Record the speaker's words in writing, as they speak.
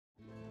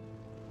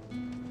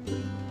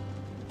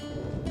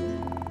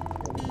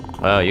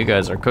Wow, you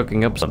guys are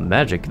cooking up some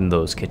magic in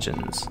those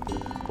kitchens.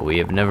 We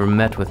have never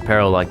met with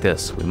peril like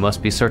this. We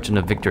must be certain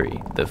of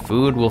victory. The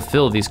food will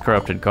fill these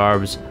corrupted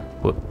carbs.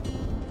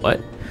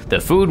 What? The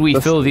food we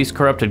fill these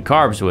corrupted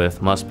carbs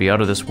with must be out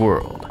of this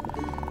world.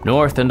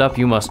 North and up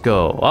you must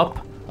go.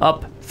 Up,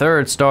 up,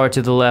 third star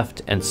to the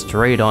left, and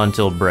straight on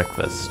till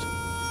breakfast.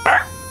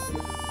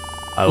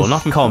 I will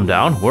not calm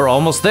down. We're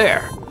almost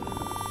there.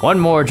 One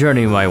more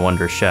journey, my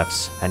wonder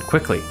chefs, and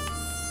quickly.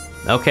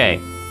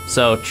 Okay,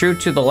 so true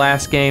to the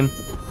last game.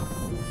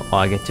 Oh,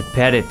 I get to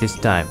pet it this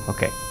time.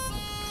 Okay.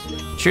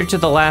 True to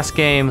the last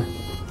game,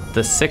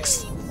 the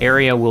 6th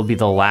area will be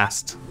the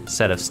last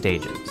set of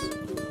stages.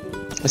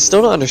 I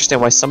still don't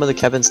understand why some of the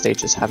Kevin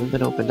stages haven't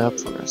been opened up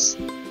for us.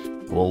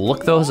 We'll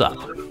look those up.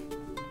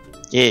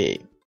 Yay.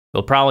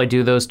 We'll probably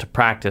do those to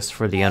practice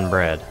for the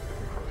unbread.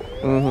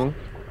 Mm-hmm.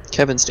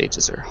 Kevin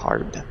stages are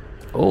hard.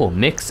 Oh,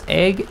 mix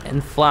egg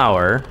and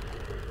flour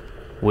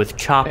with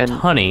chopped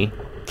honey,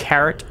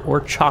 carrot,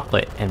 or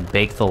chocolate and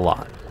bake the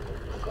lot.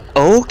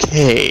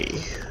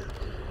 Okay.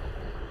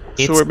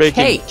 It's so we're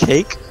making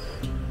cake?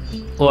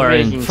 Or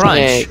in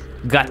French,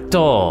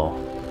 gâteau.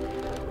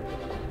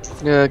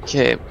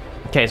 Okay.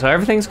 Okay, so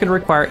everything's gonna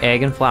require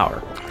egg and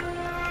flour.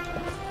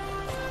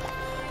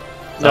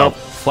 Nope.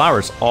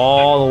 Flour's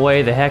all the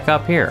way the heck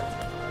up here.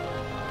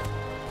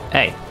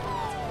 Hey.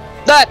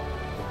 That!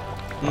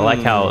 I like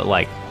how it,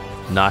 like,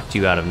 knocked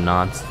you out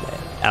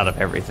of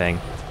everything.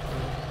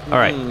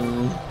 Alright.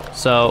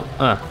 So,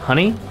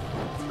 honey?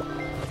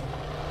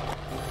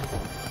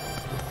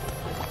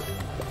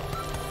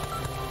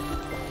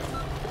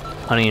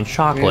 Honey and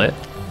chocolate.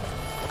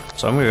 Yeah.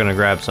 So I'm gonna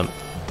grab some.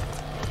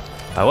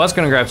 I was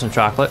gonna grab some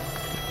chocolate.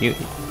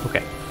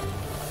 Okay.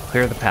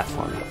 Clear the path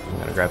for me. I'm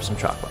gonna grab some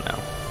chocolate now.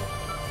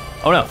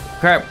 Oh no!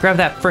 Grab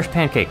that first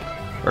pancake,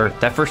 or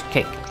that first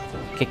cake.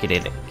 Kick it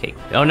in it. Cake.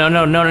 Oh no!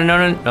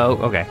 Oh,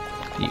 okay.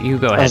 You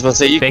go ahead. I was about to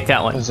say, bake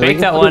that one. Bake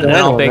that one, and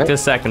I'll bake the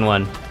second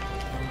one.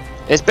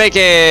 It's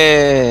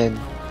bacon.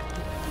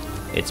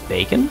 It's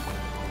bacon.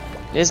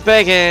 It's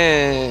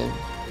bacon.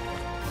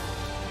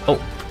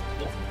 Oh.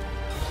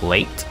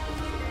 Plate.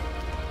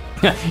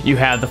 You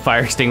have the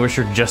fire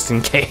extinguisher just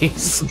in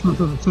case.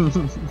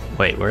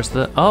 Wait, where's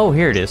the... Oh,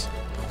 here it is.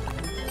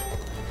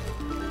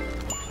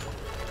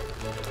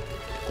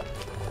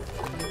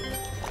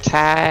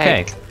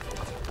 Okay.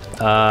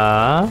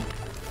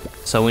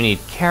 So we need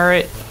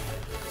carrot.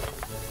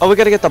 Oh, we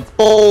gotta get the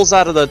bowls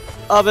out of the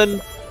oven.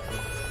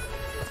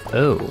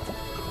 Oh.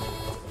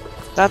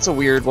 That's a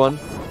weird one.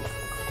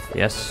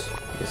 Yes.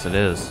 Yes, it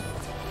is.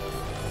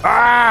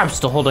 Ah! I'm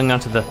still holding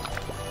onto the...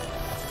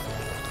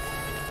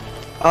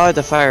 Oh,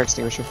 the fire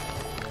extinguisher.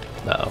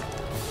 Uh-oh.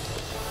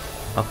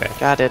 Okay.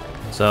 Got it.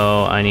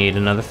 So I need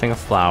another thing of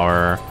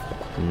flour.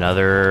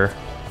 Another...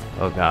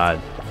 Oh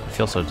god. I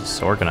feel so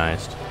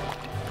disorganized.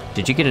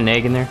 Did you get an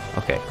egg in there?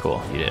 Okay,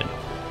 cool. You did.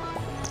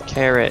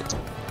 Carrot.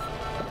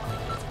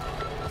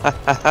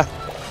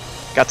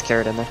 Got the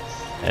carrot in there.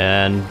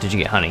 And did you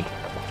get honey?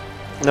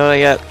 No, not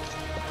yet.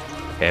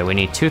 Okay, we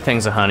need 2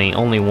 things of honey,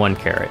 only 1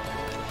 carrot.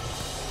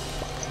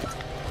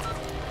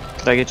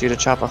 Could I get you to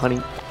chop a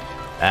honey?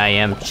 I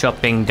am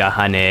chopping the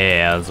honey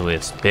as we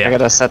speak. I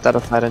gotta set that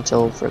aside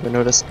until further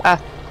notice.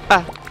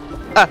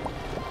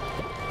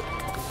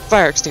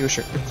 Fire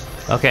extinguisher.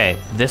 Okay,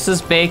 this is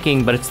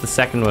baking, but it's the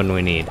second one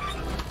we need.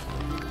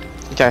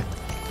 Okay.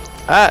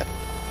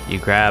 You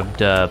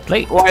grabbed a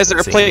plate. Why is there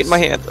a plate in my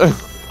hand?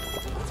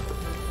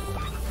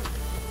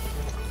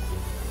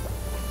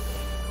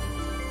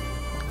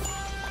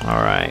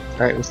 Alright.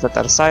 Alright, we'll set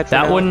that aside for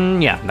that now.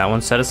 one, yeah, that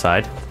one's set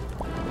aside.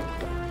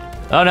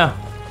 Oh no.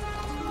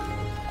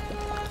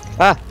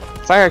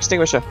 Fire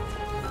extinguisher.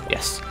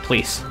 Yes,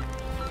 please.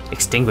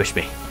 Extinguish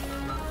me.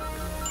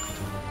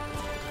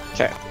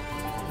 Okay.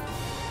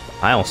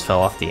 I almost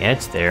fell off the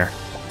edge there.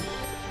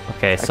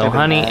 Okay, so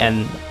honey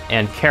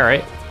and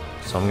carrot.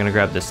 So I'm gonna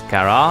grab this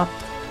carrot.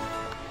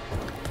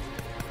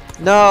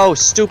 No,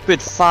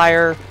 stupid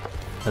fire.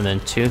 And then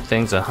 2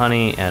 things of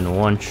honey and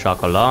 1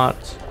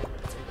 chocolate.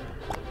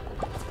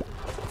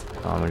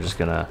 I'm just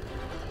gonna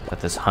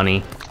put this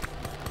honey.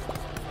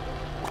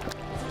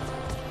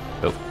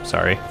 Oh,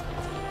 sorry.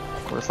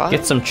 We're fine.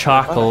 Get some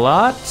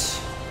chocolate.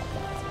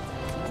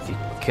 If you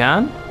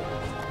can.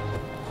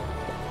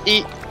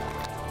 Eat.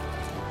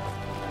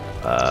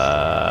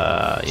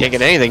 Yes. Can't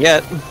get anything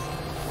yet.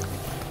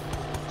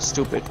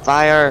 Stupid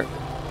fire.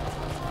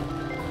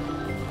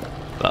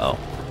 Uh-oh.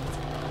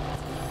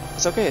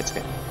 It's okay, it's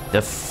okay.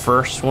 The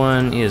first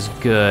one is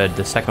good.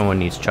 The second one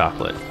needs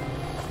chocolate.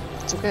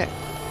 It's okay.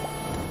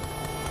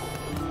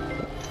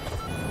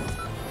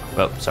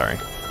 Oh, sorry.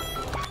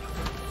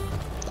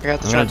 I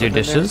got the I'm gonna do chocolate in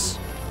dishes.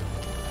 there.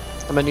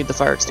 I'm gonna need the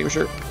fire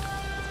extinguisher.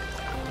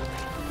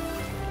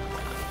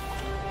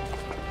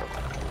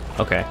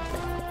 Okay.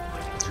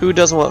 Who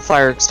doesn't want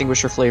fire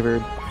extinguisher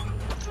flavored?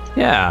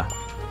 Yeah.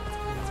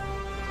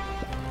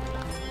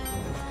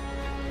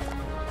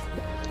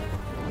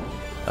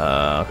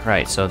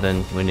 Right, so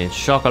then we need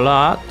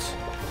chocolate.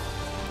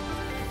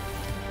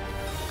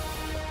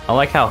 I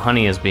like how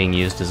honey is being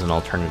used as an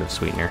alternative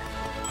sweetener.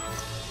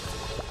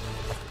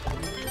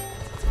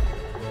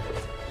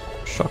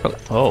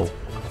 chocolate. Oh,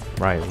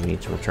 right. We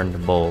need to return to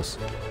bowls.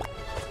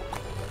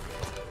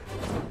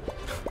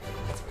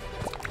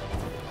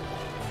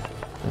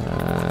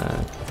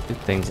 Two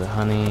things of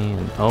honey.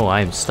 And, oh,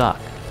 I'm stuck.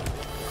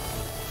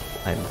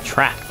 I'm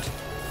trapped.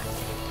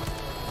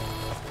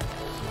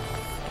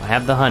 I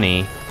have the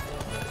honey.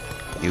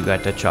 You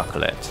got the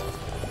chocolate.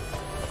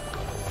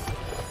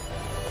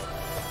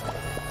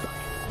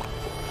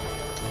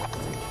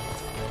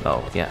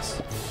 Oh,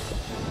 yes.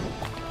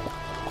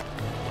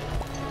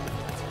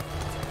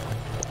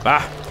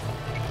 Ah!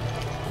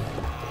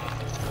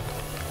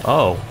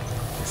 Oh,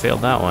 I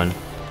failed that one.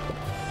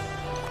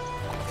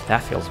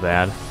 That feels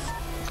bad.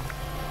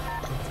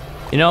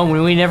 You know,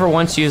 we never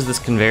once used this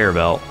conveyor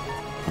belt.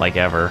 Like,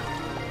 ever.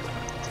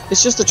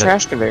 It's just a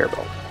trash conveyor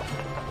belt.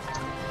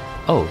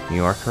 Oh,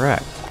 you are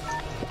correct.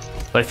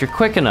 But if you're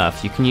quick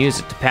enough, you can use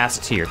it to pass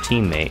it to your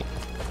teammate.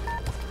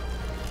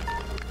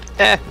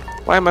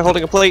 Why am I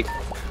holding a plate?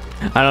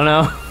 I don't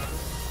know.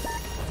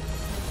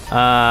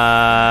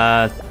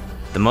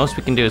 The most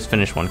we can do is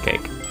finish one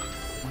cake.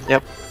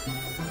 Yep.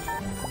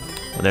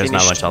 Well, there's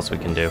not much else we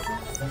can do.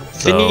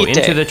 So, Finite.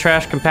 into the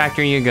trash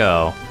compactor you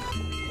go.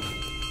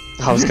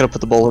 I was gonna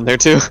put the bowl in there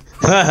too.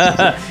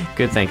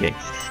 Good thinking.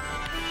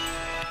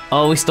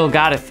 Oh, we still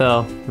got it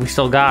though. We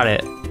still got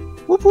it.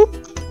 Whoop whoop.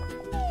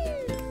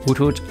 Woot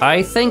woot.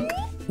 I think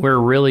we're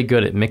really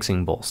good at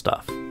mixing bowl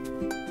stuff.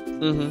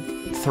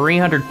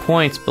 300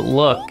 points, but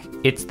look,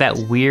 it's that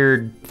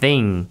weird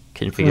thing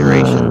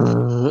configuration.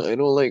 I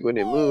don't like when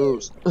it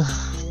moves.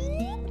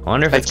 I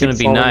wonder if it's gonna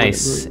be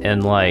nice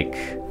and like...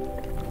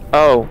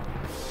 Oh.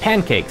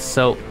 Pancakes,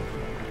 so...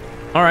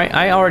 Alright,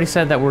 I already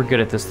said that we're good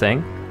at this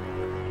thing.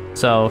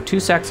 So, 2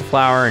 sacks of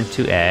flour and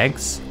 2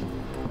 eggs.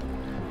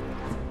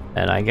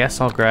 And I guess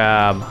I'll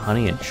grab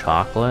honey and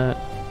chocolate.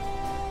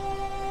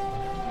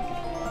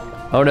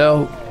 Oh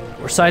no,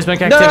 we're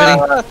seismic activity.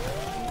 No!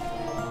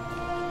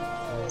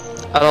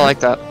 I don't like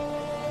that.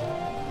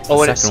 Oh,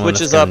 when it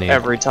switches up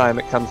every time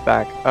it comes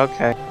back.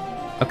 Okay.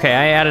 Okay,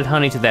 I added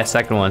honey to that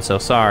second one, so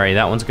sorry,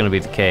 that one's gonna be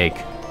the cake.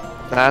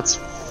 That's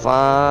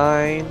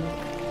fine.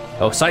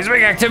 Oh,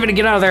 seismic activity,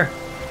 get out of there!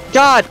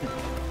 God!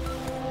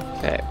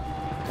 Okay.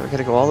 We're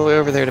gonna go all the way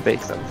over there to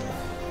bake them.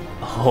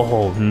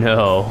 Oh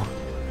no.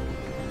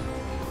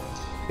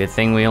 Good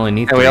thing we only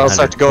need 300 And we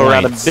also have to go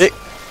around a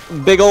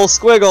big ol'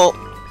 squiggle.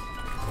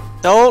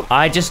 Don't!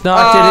 I just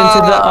knocked it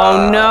into the...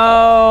 Oh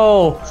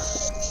no!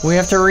 We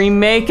have to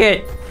remake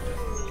it!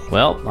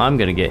 Well, I'm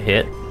gonna get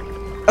hit.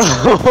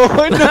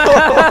 Oh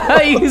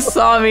no! You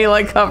saw me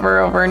like hover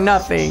over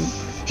nothing.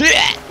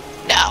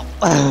 No!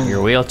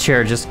 Your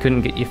wheelchair just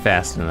couldn't get you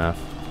fast enough.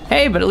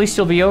 Hey, but at least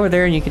you'll be over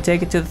there and you can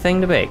take it to the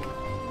thing to bake.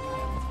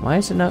 Why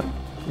is it not...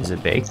 Is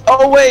it baked?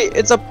 Oh wait,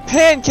 it's a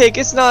pancake,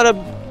 it's not a...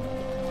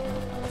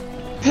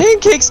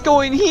 Pancake's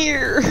going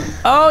here!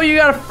 Oh, you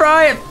gotta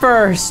fry it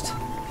first!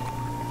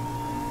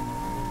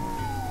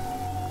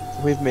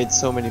 We've made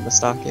so many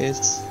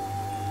mistakes.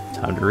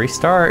 Time to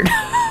restart.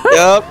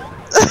 Yep.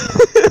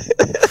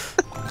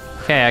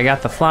 Okay, I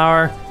got the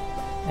flour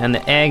and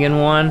the egg in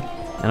one,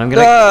 and I'm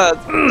gonna...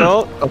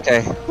 Don't.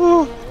 Okay.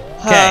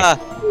 Okay.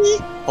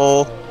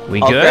 Oh.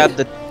 We I'll good? grab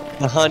the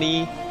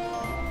honey.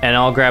 And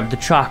I'll grab the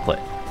chocolate.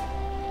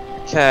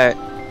 Okay.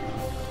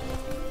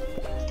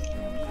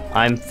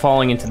 I'm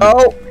falling into the...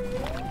 Oh!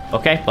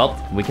 Okay, well,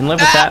 we can live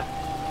with that.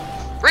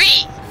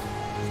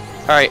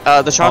 Alright,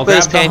 the chocolate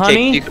is grab the pancake.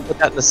 honey. You can put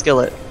that in the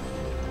skillet.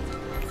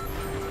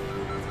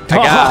 I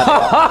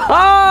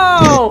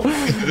got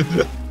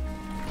it.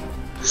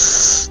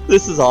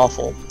 This is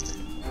awful.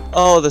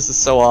 Oh, this is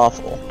so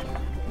awful.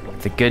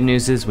 The good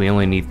news is we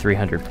only need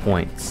 300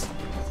 points.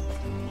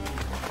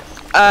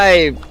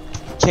 I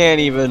can't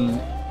even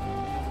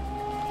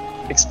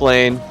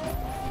explain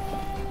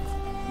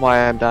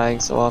why I'm dying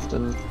so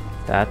often.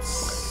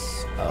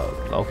 That's...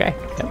 okay.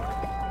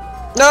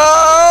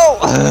 No!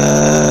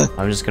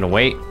 I'm just gonna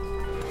wait.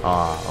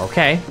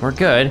 Okay, we're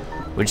good.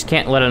 We just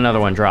can't let another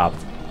one drop.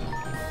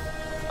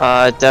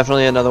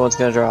 Definitely another one's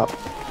gonna drop.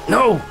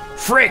 No!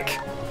 Frick!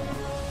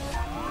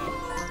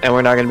 And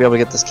we're not gonna be able to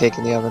get this cake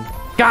in the oven.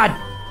 God!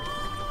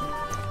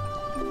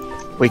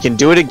 We can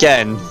do it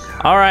again.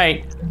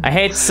 Alright, I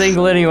hate to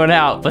single anyone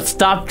out, but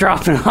stop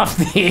dropping off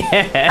the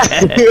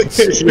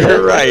edge.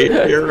 You're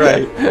right, you're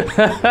right.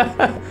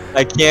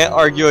 I can't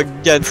argue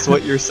against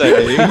what you're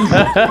saying.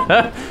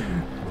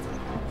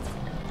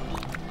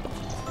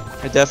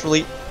 I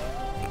definitely...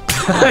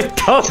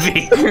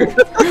 Kobe!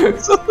 I'm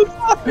so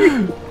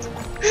sorry.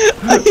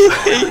 I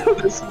hate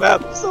this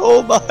map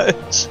so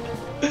much.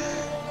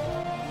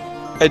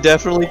 I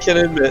definitely can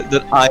admit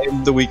that I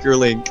am the weaker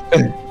link.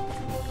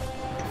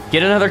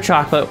 Get another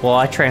chocolate while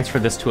I transfer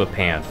this to a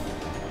pan.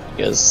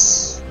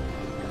 Yes.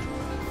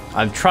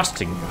 I'm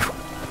trusting you.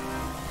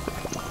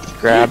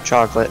 Grab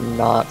chocolate and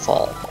not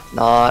fall.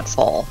 Not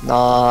fall.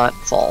 Not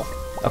fall.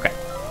 Okay,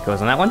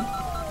 goes on that one.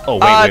 Oh,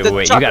 wait.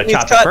 You gotta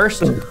chop it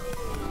first.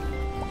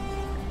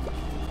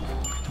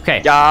 Okay,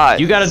 God.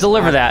 you gotta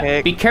deliver that.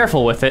 Pick. Be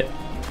careful with it.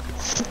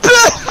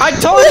 I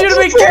told you to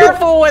be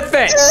careful with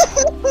it!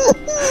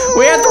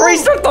 We had to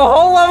restart the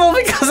whole level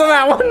because of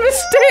that one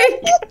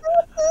mistake.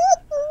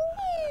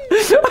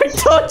 I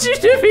told you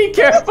to be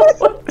careful.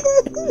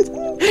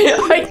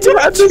 I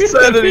told you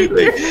said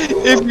anything.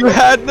 If you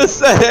hadn't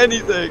said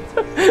anything,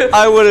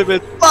 I would have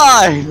been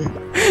fine.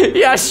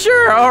 Yeah,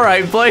 sure. All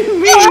right,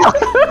 blame me.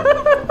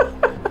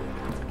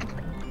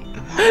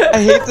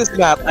 I hate this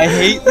map. I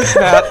hate this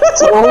map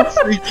so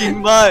freaking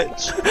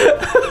much.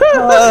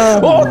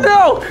 Oh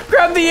no!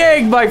 Grab the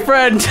egg, my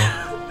friend.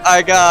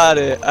 I got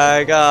it.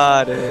 I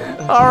got it.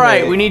 Okay. All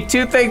right, we need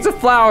 2 things of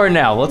flour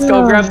now. Let's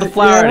go grab the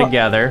flour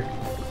together.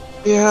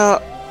 Yeah.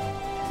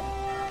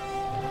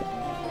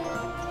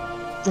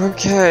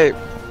 Okay.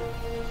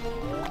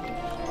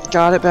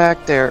 Got it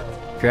back there.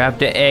 Grab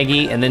the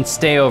eggy and then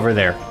stay over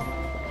there.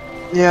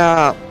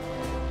 Yeah.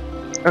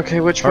 Okay,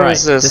 which one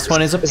is this? This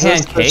one is a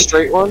pancake. This the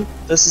straight one?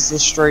 This is the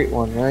straight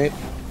one, right?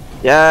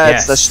 Yeah,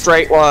 it's the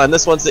straight one.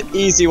 This one's the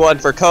easy one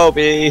for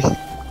Kobe.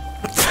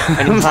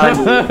 I need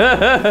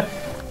honey.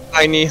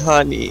 I need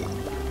honey.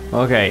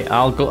 Okay,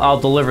 I'll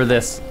deliver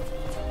this.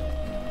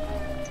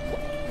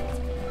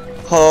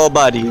 Oh,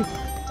 buddy.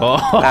 Oh,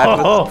 that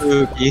was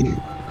spooky.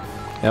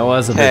 That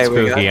was a bit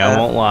spooky. I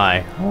won't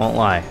lie. I won't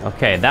lie.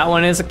 Okay, that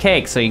one is a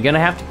cake, so you're gonna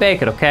have to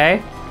bake it.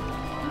 Okay?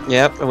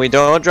 Yep, and we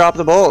don't drop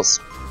the bowls.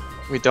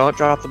 We don't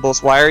drop the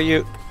bowls. Why are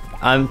you?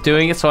 I'm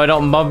doing it so I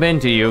don't bump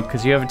into you,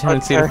 because you have a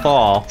tendency to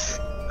fall.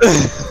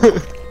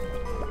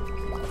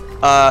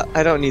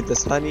 I don't need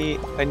this honey.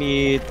 I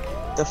need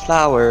the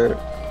flour.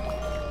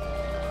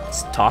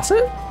 Let's toss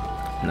it?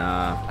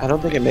 Nah. I don't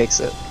think it makes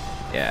it.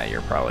 Yeah,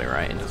 you're probably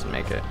right. It doesn't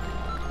make it.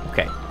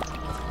 Okay.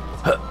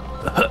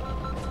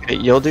 Okay,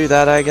 you'll do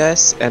that, I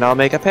guess, and I'll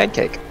make a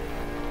pancake.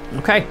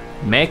 Okay,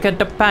 make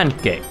the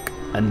pancake.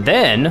 And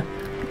then,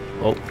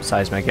 oh,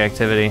 seismic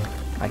activity.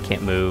 I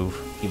can't move,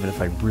 even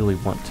if I really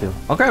want to.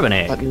 I'll grab an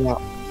egg. Let me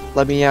out.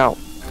 Let me out.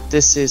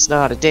 This is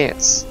not a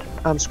dance.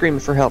 I'm screaming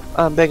for help.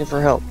 I'm begging for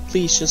help.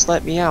 Please just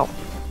let me out.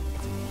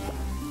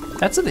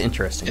 That's an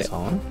interesting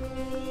song.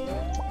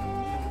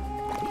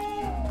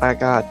 I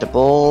got the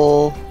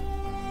bowl.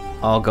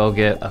 I'll go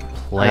get a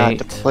plate. I got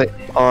the plate.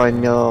 Oh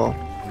no.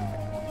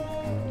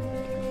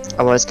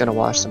 I was gonna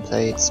wash some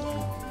plates.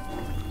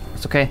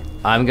 It's okay.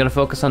 I'm gonna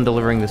focus on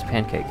delivering this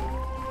pancake.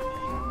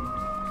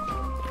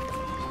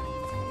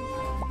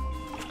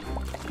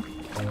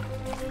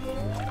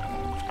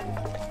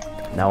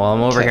 Now while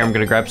I'm over here, I'm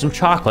gonna grab some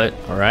chocolate,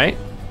 alright?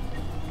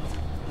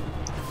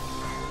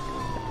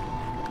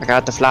 I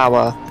got the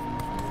flour.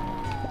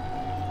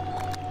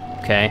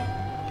 Okay.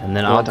 And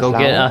then I'll go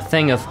get a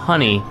thing of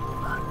honey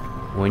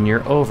when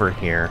you're over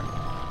here.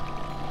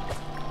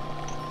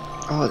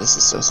 Oh, this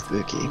is so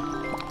spooky.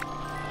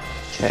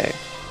 Okay.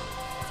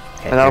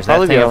 And I'll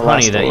probably that thing be of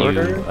honey that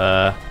order. you,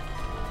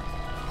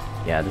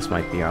 yeah, this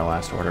might be our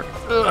last order.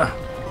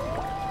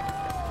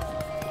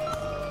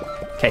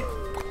 Okay.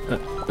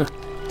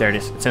 There it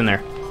is. It's in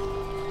there.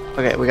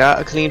 Okay, we got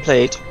a clean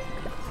plate.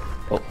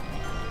 Oh,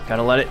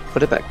 gotta let it.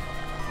 Put it back.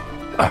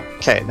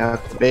 Okay, now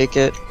bake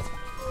it.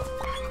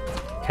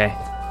 Okay,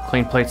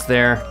 clean plate's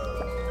there.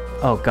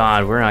 Oh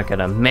God, we're not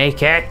gonna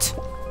make it.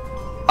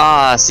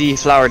 Ah, see,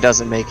 flour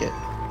doesn't make it.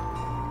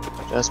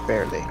 Just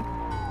barely.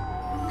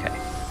 Okay,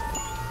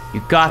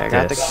 you got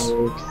Okay, this. I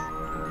got the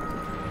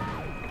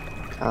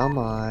cake. Come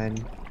on.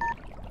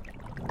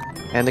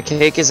 And the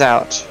cake is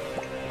out.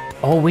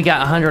 Oh, we got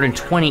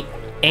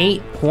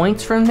 128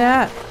 points from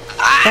that?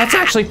 That's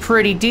actually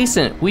pretty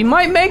decent. We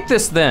might make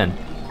this then.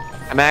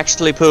 I'm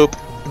actually poop.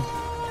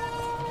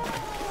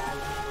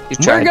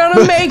 We're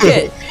gonna make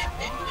it!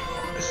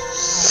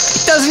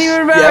 It doesn't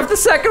even matter if the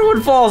second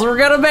one falls, we're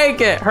gonna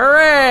make it!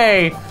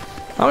 Hooray!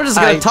 I'm just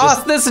gonna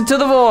toss this into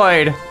the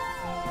void.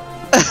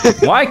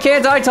 Why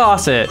can't I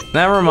toss it?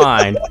 Never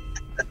mind.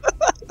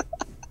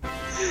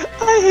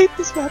 I hate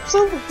this map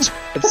so much.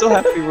 I'm so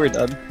happy we're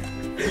done.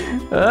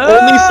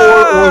 Only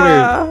 4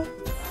 orders.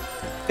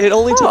 It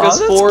only took us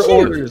 4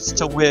 orders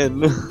to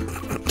win.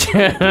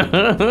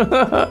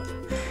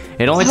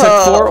 It only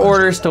took 4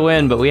 orders to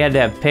win, but we had to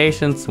have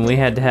patience and we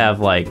had to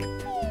have, like...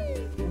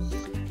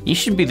 You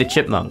should be the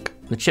chipmunk.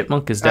 The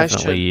chipmunk is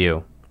definitely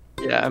you.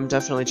 Yeah, I'm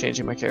definitely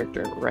changing my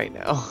character right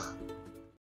now.